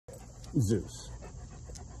Zeus,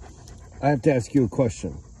 I have to ask you a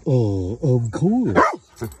question. Oh, of course.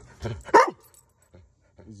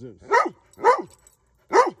 Zeus.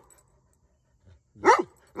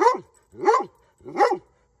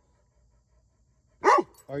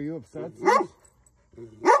 Are you upset, Zeus?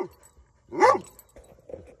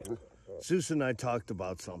 Zeus and I talked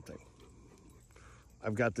about something.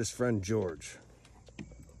 I've got this friend, George.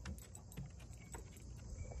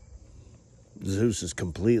 Zeus is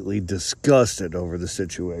completely disgusted over the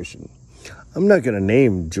situation. I'm not going to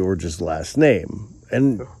name George's last name.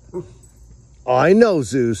 And I know,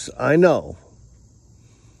 Zeus, I know.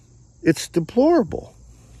 It's deplorable.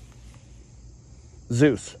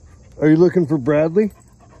 Zeus, are you looking for Bradley?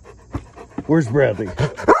 Where's Bradley?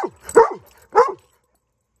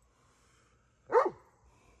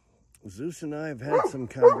 Zeus and I have had some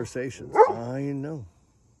conversations. I know.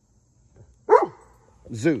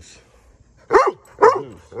 Zeus.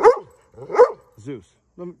 Zeus.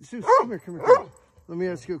 Zeus, come here. Let me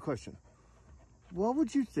ask you a question. What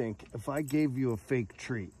would you think if I gave you a fake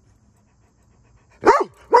treat?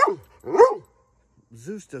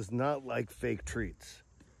 Zeus does not like fake treats.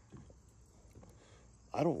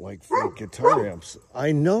 I don't like fake guitar amps.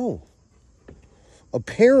 I know.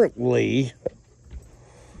 Apparently,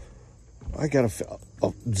 I got a...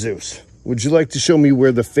 Oh, Zeus, would you like to show me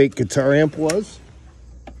where the fake guitar amp was?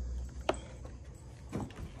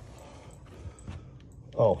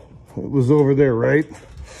 Oh, it was over there, right?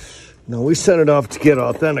 No, we sent it off to get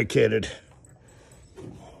authenticated.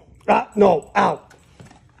 No, ow.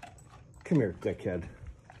 Come here, dickhead.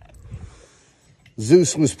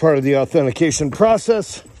 Zeus was part of the authentication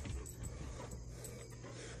process.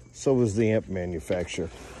 So was the amp manufacturer.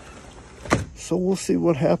 So we'll see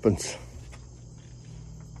what happens.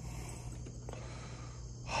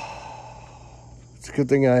 It's a good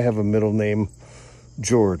thing I have a middle name,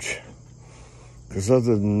 George. Because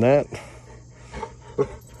other than that,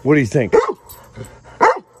 what do you think?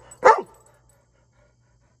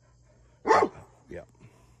 Yeah.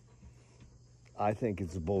 I think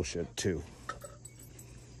it's bullshit, too.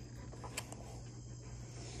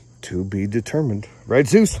 To be determined. Right,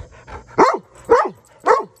 Zeus?